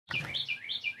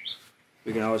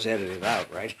We can always edit it out,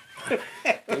 right?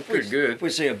 That's pretty good. If we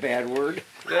say a bad word.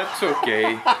 That's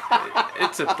okay.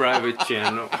 It's a private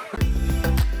channel.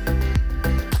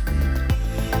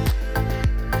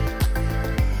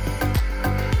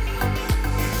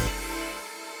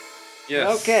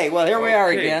 Yes. Okay, well here we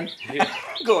are again. Yeah.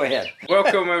 Go ahead.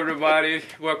 Welcome everybody.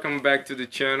 Welcome back to the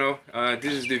channel.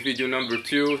 This is the video number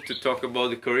 2 to talk about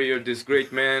the career this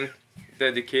great man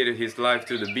dedicated his life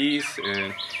to the bees,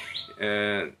 and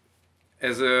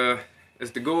as the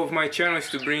goal of my channel is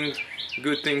to bring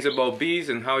good things about bees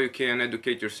and how you can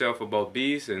educate yourself about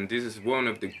bees, and this is one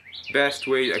of the best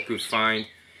ways I could find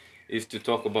is to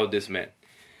talk about this man.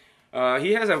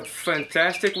 He has a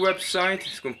fantastic website.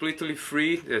 It's completely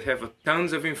free that have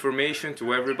tons of information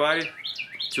to everybody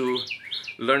to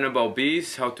learn about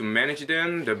bees, how to manage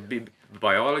them, the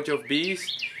biology of bees,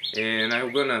 and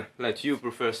I'm gonna let you,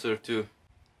 Professor, to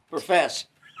Profess.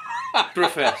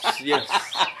 Yes.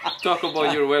 Talk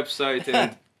about your website.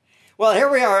 And well, here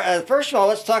we are. First of all,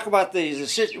 let's talk about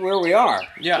where we are.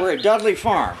 Yeah. We're at Dudley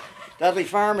Farm. Dudley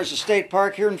Farm is a state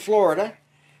park here in Florida,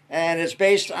 and it's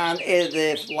based on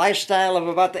the lifestyle of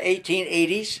about the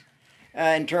 1880s,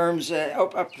 in terms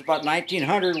up to about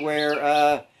 1900,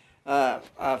 where a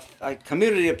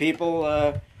community of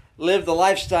people lived the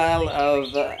lifestyle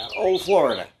of old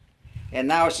Florida. And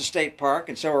now it's a state park,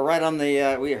 and so we're right on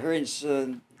the, we're hearing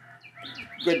some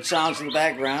good sounds in the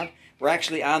background. We're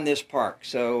actually on this park,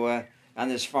 so on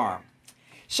this farm.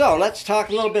 So let's talk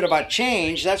a little bit about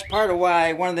change. That's part of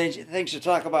why one of the things to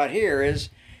talk about here is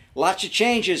lots of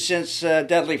changes since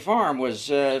Dudley Farm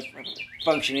was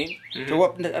functioning to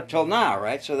up till now,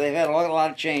 right? So they've had a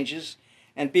lot of changes,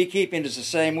 and beekeeping is the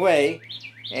same way.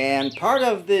 And part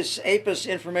of this APIS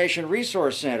Information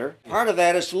Resource Center, part of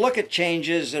that is to look at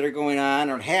changes that are going on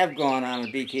or have gone on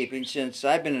in beekeeping since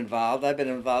I've been involved. I've been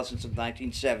involved since the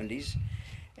 1970s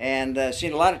and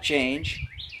seen a lot of change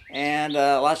and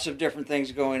lots of different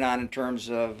things going on in terms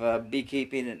of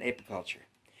beekeeping and apiculture.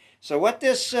 So what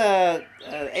this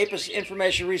APIS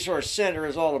Information Resource Center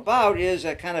is all about is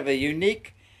a kind of a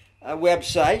unique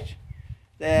website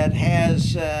that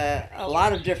has a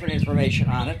lot of different information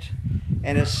on it.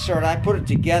 And it's sort of, I put it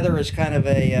together as kind of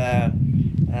a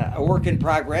work in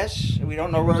progress. We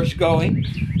don't know where it's going,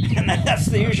 and that's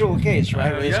the usual case,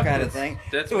 right? With this kind of thing.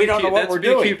 We don't know what we're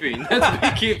doing. That's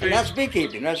beekeeping. That's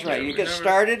beekeeping. That's right. You get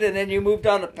started, and then you move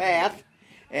down the path,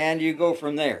 and you go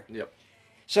from there. Yep.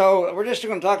 So we're just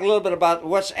going to talk a little bit about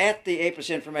what's at the APIS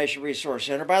Information Resource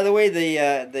Center. By the way, the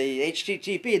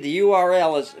HTTP, the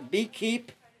URL is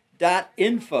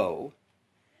beekeep.info.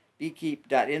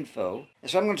 Beekeep.info.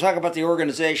 So I'm going to talk about the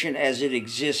organization as it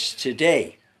exists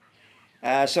today.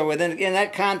 So in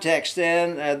that context,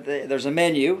 then there's a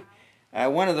menu.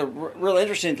 One of the real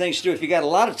interesting things to do if you got a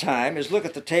lot of time is look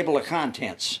at the table of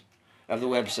contents of the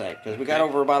website, because we got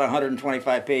over about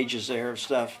 125 pages there of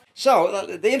stuff.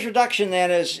 So the introduction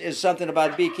then is something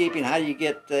about beekeeping. How do you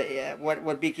get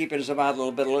what beekeeping is about? A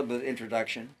little bit of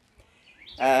introduction.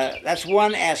 That's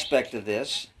one aspect of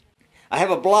this. I have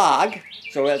a blog,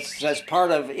 so that's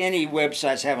part of any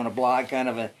website's having a blog, kind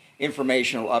of an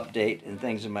informational update and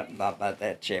things about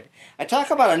that shape. I talk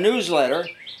about a newsletter.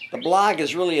 The blog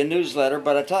is really a newsletter,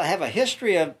 but I have a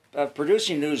history of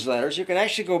producing newsletters. You can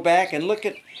actually go back and look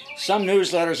at some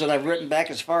newsletters that I've written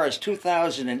back as far as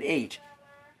 2008.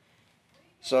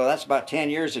 So that's about 10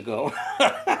 years ago.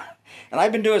 And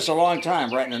I've been doing this a long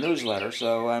time, writing a newsletter,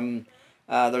 so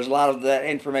there's a lot of that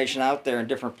information out there in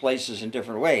different places in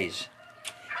different ways.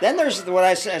 Then there's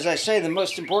as I say, the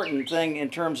most important thing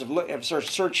in terms of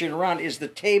searching around is the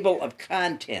table of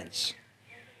contents,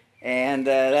 and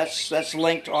that's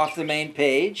linked off the main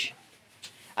page.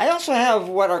 I also have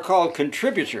what are called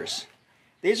contributors.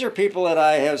 These are people that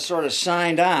I have sort of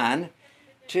signed on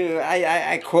to.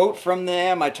 I quote from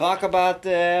them. I talk about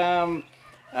them.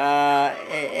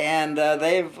 And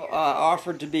they've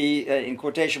offered to be, in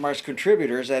quotation marks,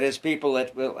 contributors. That is, people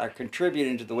that are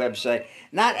contributing to the website.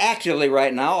 Not actively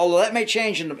right now, although that may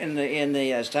change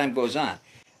as time goes on.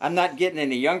 I'm not getting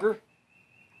any younger.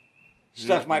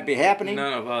 Stuff might be happening.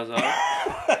 None of us are.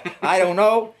 I don't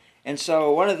know. And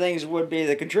so one of the things would be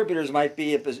the contributors might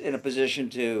be in a position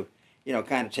to,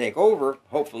 kind of take over,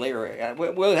 hopefully, or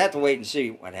we'll have to wait and see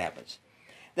what happens.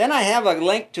 Then I have a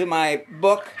link to my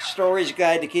book, Stories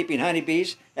Guide to Keeping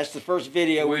Honeybees. That's the first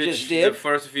video we just did. The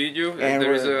first video. And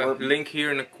there is a link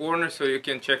here in the corner so you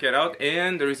can check it out.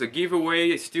 And there is a giveaway.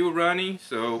 It's still running.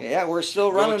 So yeah, we're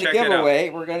still running the giveaway.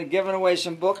 We're going to give away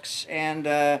some books and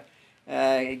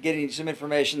getting some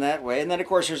information that way. And then, of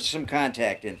course, there's some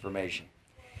contact information.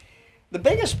 The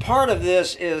biggest part of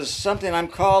this is something I'm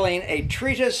calling a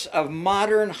treatise of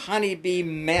modern honeybee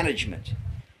management.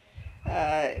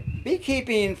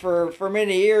 Beekeeping for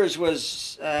many years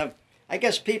was, I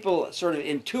guess people sort of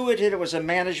intuited it was a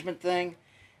management thing,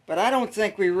 but I don't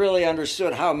think we really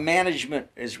understood how management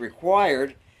is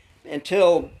required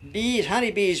until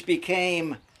honeybees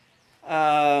became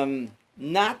no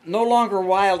longer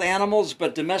wild animals,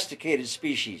 but domesticated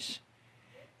species.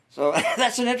 So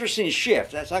that's an interesting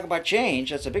shift. Let's talk about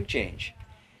change. That's a big change.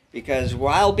 Because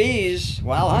wild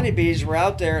honeybees were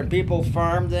out there and people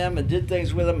farmed them and did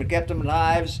things with them and kept them in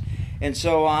hives and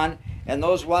so on. And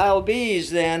those wild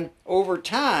bees then, over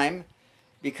time,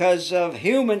 because of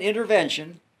human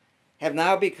intervention, have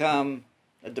now become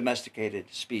a domesticated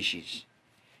species.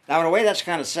 Now, in a way, that's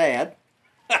kind of sad.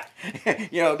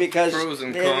 Because pros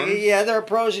and cons. Yeah, there are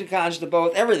pros and cons to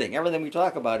both. Everything we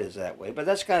talk about is that way. But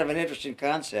that's kind of an interesting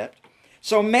concept.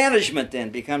 So management then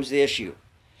becomes the issue,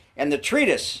 and the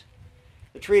treatise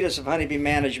of honeybee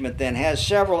management then has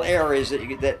several areas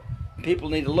that people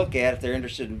need to look at if they're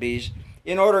interested in bees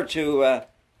in order to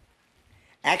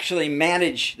actually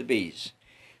manage the bees.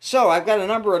 So I've got a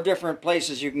number of different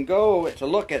places you can go to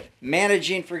look at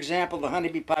managing, for example, the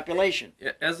honeybee population.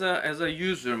 Yeah, as a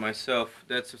user myself,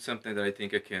 that's something that I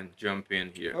think I can jump in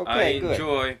here. Okay,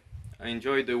 I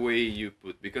enjoy the way you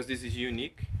put, because this is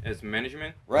unique as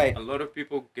management. Right. A lot of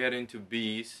people get into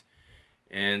bees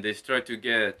and they start to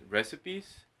get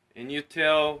recipes, and you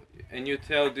tell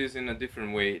this in a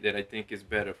different way that I think is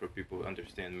better for people to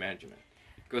understand management.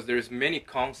 Because there's many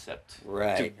concepts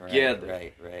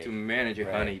together to manage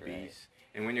honeybees. Right.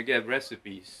 And when you get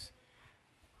recipes,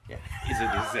 it's a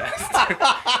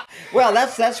disaster. Well,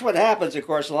 that's what happens, of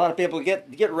course. A lot of people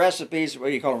get recipes, what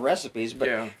do you call them, recipes,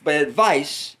 but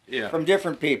advice from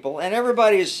different people. And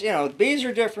everybody's, the bees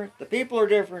are different, the people are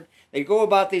different. They go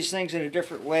about these things in a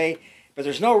different way. But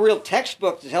there's no real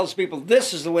textbook that tells people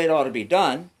this is the way it ought to be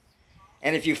done.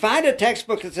 And if you find a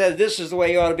textbook that says this is the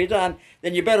way you ought to be done,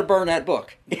 then you better burn that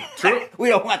book. True. We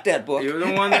don't want that book. You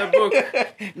don't want that book.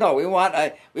 No, we want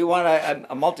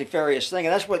a multifarious thing,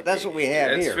 and that's what we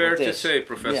have here. It's fair to say,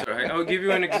 Professor. Yeah. I'll give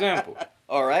you an example.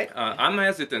 All right. I'm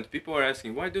hesitant. People are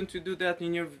asking, why don't you do that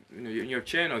in your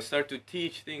channel? Start to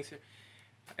teach things,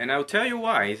 and I'll tell you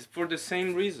why. It's for the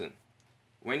same reason.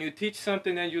 When you teach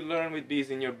something that you learn with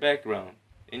bees in your background,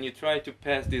 and you try to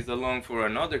pass this along for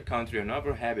another country,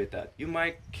 another habitat, you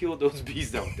might kill those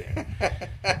bees out there.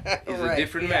 It's a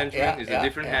different management, it's a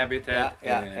different habitat,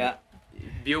 and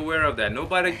be aware of that.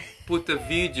 Nobody put a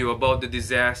video about the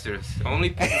disasters,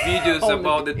 only put videos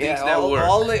about the things that work.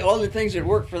 All the things that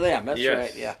work for them, that's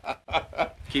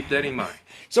right, Keep that in mind.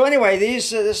 So anyway,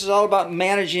 this is all about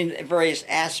managing various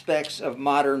aspects of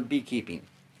modern beekeeping.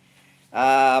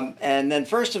 And then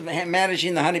first,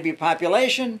 managing the honeybee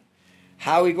population.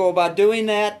 How we go about doing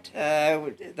that,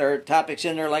 there are topics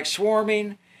in there like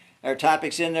swarming, there are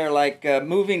topics in there like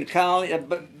moving colony,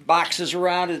 boxes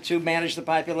around to manage the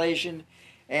population,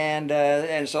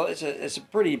 and so it's a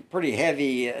pretty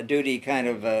heavy duty kind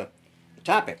of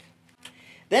topic.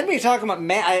 Then we talk about,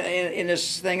 in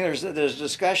this thing, there's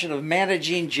discussion of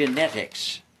managing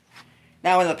genetics.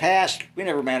 Now in the past, we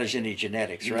never managed any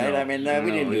genetics, right? No,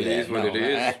 we didn't do that. It is what it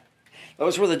is.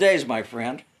 Those were the days, my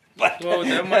friend. Well,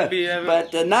 that might be.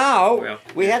 But now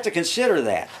we have to consider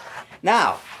that.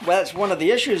 Now, that's one of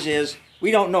the issues is we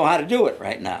don't know how to do it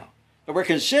right now, but we're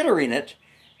considering it.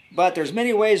 But there's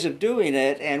many ways of doing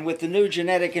it, and with the new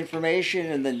genetic information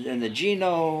and the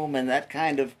genome and that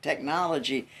kind of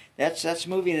technology, that's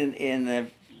moving in a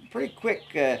pretty quick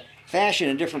fashion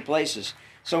in different places.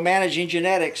 So managing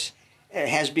genetics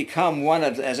has become one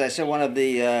of, as I said, one of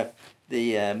the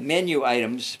menu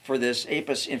items for this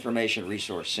APIS Information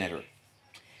Resource Center.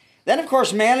 Then, of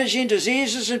course, managing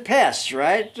diseases and pests,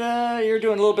 right? You're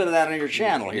doing a little bit of that on your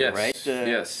channel here, right?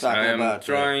 Yes, I am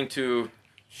trying to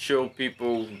show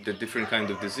people the different kind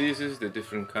of diseases, the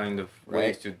different kind of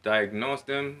ways to diagnose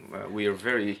them. We are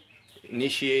very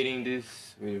initiating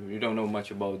this. We don't know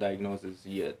much about diagnosis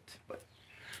yet, but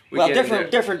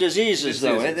different diseases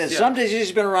though. Some diseases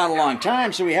have been around a long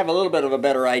time, so we have a little bit of a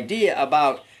better idea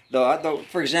about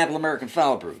for example, American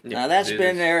foul brood. Now that's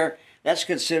been there. That's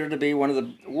considered to be one of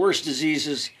the worst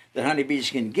diseases that honeybees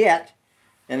can get,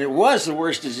 and it was the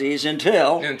worst disease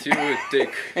until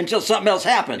something else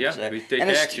happens. Yeah, we take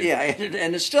action.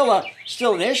 And it's still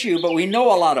an issue, but we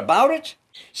know a lot about it.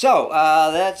 So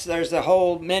there's the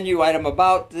whole menu item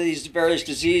about these various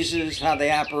diseases, how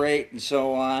they operate, and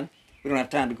so on. We don't have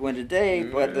time to go into today,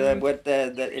 but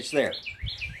it's there.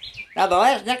 Now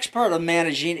the next part of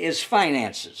managing is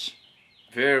finances.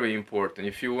 Very important.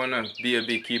 If you want to be a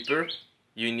beekeeper,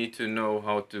 you need to know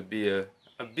how to be a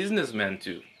businessman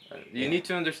too. You need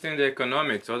to understand the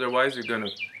economics, otherwise you're gonna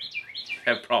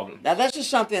have problems. Now, this is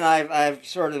something I've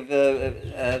sort of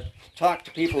talked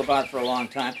to people about for a long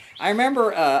time. I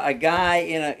remember a guy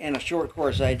in a short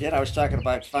course I did. I was talking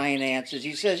about finances.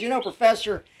 He says, "You know,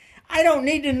 Professor, I don't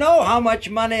need to know how much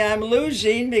money I'm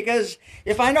losing, because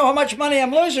if I know how much money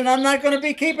I'm losing, I'm not going to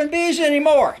be keeping bees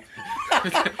anymore."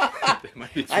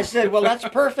 I said, "Well, that's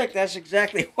perfect. That's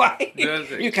exactly why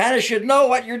you kind of should know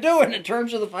what you're doing in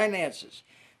terms of the finances."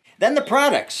 Then the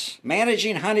products,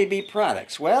 managing honeybee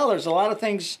products. Well, there's a lot of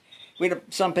things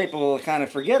some people kind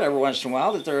of forget every once in a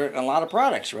while, that there are a lot of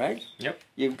products, right? Yep.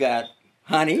 You've got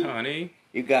honey. Honey.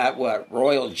 You've got what?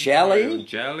 Royal jelly. Royal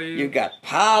jelly. You've got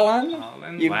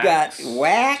pollen. You've got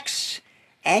wax.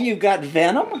 And you've got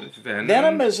venom.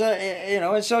 Venom is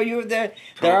and so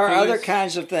there are other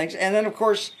kinds of things, and then of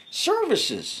course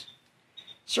services.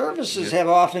 Services have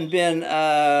often been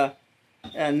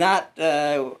not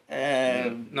the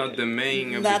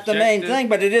main thing,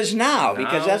 but it is now,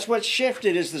 because that's what's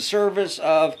shifted, is the service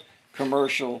of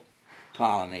commercial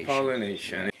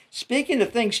pollination. Speaking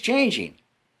of things changing,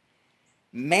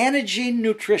 managing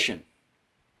nutrition.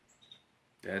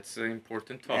 That's an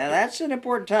important topic. Now, that's an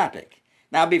important topic.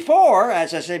 Now, before,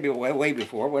 as I say, way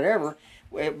before,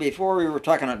 before we were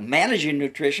talking about managing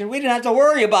nutrition, we didn't have to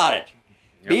worry about it.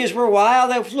 Yep. Bees were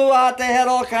wild. They flew out. They had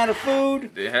all kind of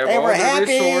food. They were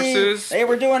happy. Resources. They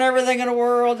were doing everything in the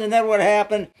world. And then what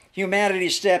happened? Humanity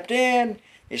stepped in.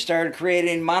 They started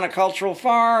creating monocultural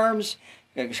farms,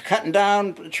 cutting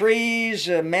down trees,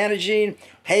 managing,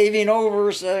 paving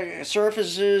over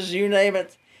surfaces, you name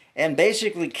it, and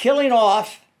basically killing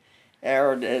off,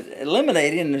 or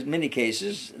eliminating, in many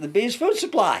cases, the bees' food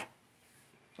supply.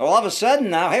 So all of a sudden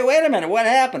now, hey, wait a minute, what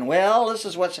happened? Well, this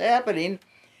is what's happening,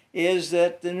 is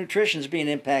that the nutrition's being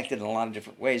impacted in a lot of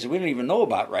different ways that we don't even know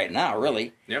about right now,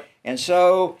 really. Yep. And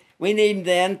so we need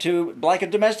then to, like a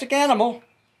domestic animal,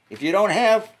 if you don't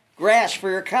have grass for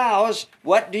your cows,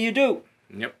 what do?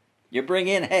 Yep. You bring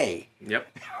in hay. Yep.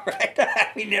 Right?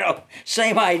 I mean,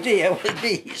 same idea with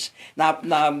bees.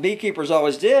 Now, beekeepers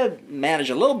always did manage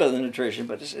a little bit of the nutrition,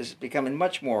 but this is becoming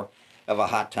much more of a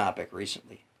hot topic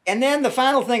recently. And then the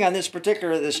final thing on this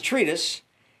treatise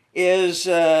is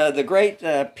the great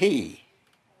P,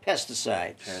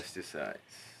 pesticides. Pesticides.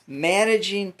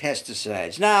 Managing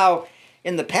pesticides. Now,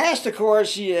 in the past, of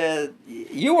course,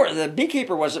 the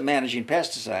beekeeper wasn't managing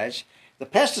pesticides. The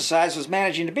pesticides was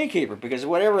managing the beekeeper, because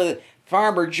whatever the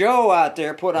Farmer Joe out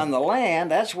there put on the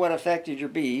land, that's what affected your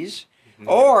bees.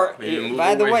 Or,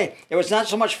 by the way, it was not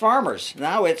so much farmers.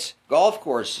 Now it's golf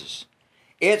courses.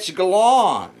 It's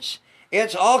lawns.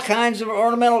 It's all kinds of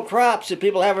ornamental crops that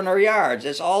people have in their yards.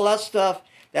 It's all that stuff.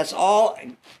 That's all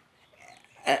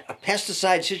a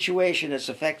pesticide situation that's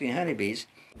affecting honeybees.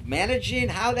 Managing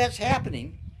how that's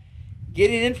happening,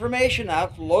 getting information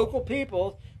out to local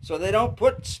people so they don't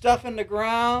put stuff in the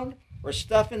ground or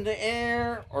stuff in the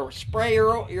air or spray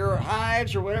your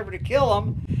hives or whatever to kill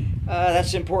them.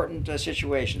 That's an important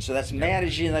situation. So that's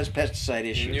managing those pesticide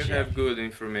issues. And you have good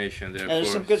information there.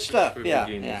 There's some good stuff.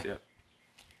 Yeah.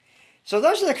 So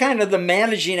those are the kind of the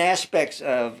managing aspects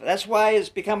of. That's why it's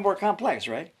become more complex,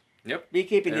 right? Yep.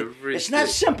 Beekeeping. It's not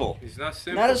simple. It's not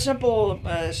simple. Not a simple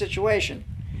situation,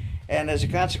 and as a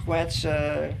consequence.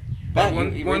 But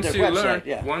once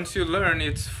you learn,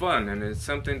 it's fun, and it's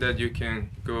something that you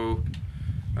can go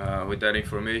with that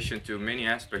information to many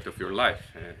aspects of your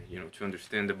life. To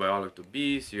understand the biology of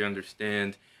bees, you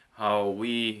understand how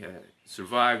we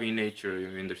survive in nature,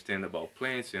 you understand about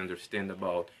plants, you understand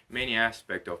about many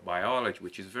aspects of biology,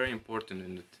 which is very important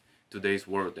in today's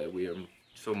world, that we are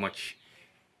so much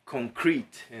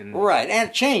concrete. And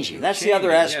changing. That's the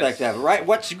other aspect of it, right?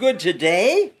 What's good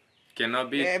today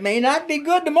it may not be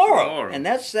good tomorrow. And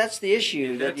that's the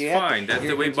issue. That's fine. That's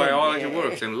the way biology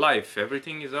works. In life,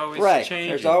 everything is always changing.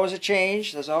 There's always a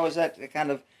change. There's always that kind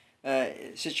of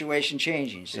situation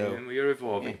changing. So we are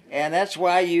evolving. And that's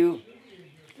why you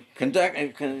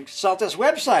consult this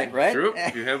website, right? True.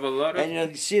 You have a lot of.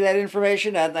 And you see that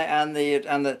information on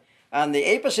the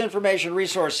APIS Information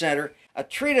Resource Center, a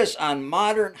treatise on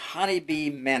modern honeybee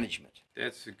management.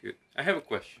 That's good. I have a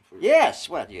question for you. Yes.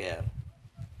 What do you have?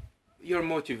 Your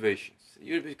motivations,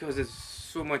 because it's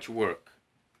so much work.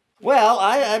 Well,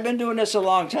 I've been doing this a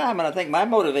long time, and I think my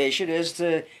motivation is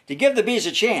to give the bees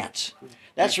a chance.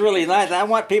 That's really nice. I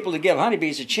want people to give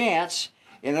honeybees a chance.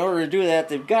 In order to do that,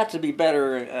 they've got to be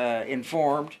better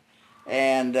informed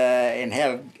and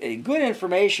have good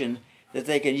information that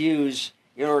they can use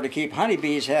in order to keep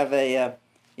honeybees have a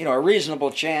reasonable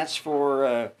chance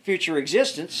for future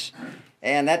existence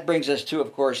And that brings us to,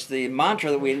 of course, the mantra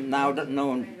that we now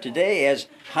know today as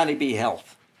Honeybee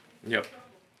Health. Yep.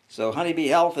 So Honeybee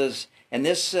Health is, and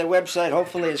this website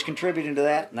hopefully is contributing to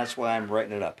that, and that's why I'm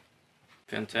writing it up.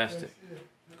 Fantastic.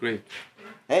 Great.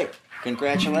 Hey,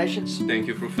 congratulations. Thank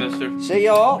you, Professor. See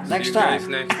you all next time. See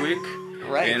you guys next week.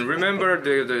 Right. And remember,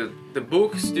 the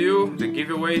book still, the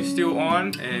giveaway is still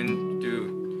on, and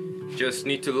you just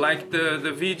need to like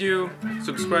the video,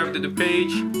 subscribe to the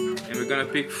page, and we're gonna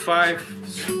pick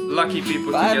 5 lucky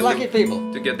people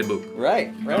to get the book.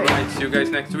 Right. Alright, see you guys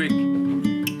next week.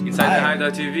 Inside the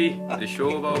Hideout TV, the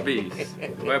show about bees.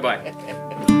 Bye bye.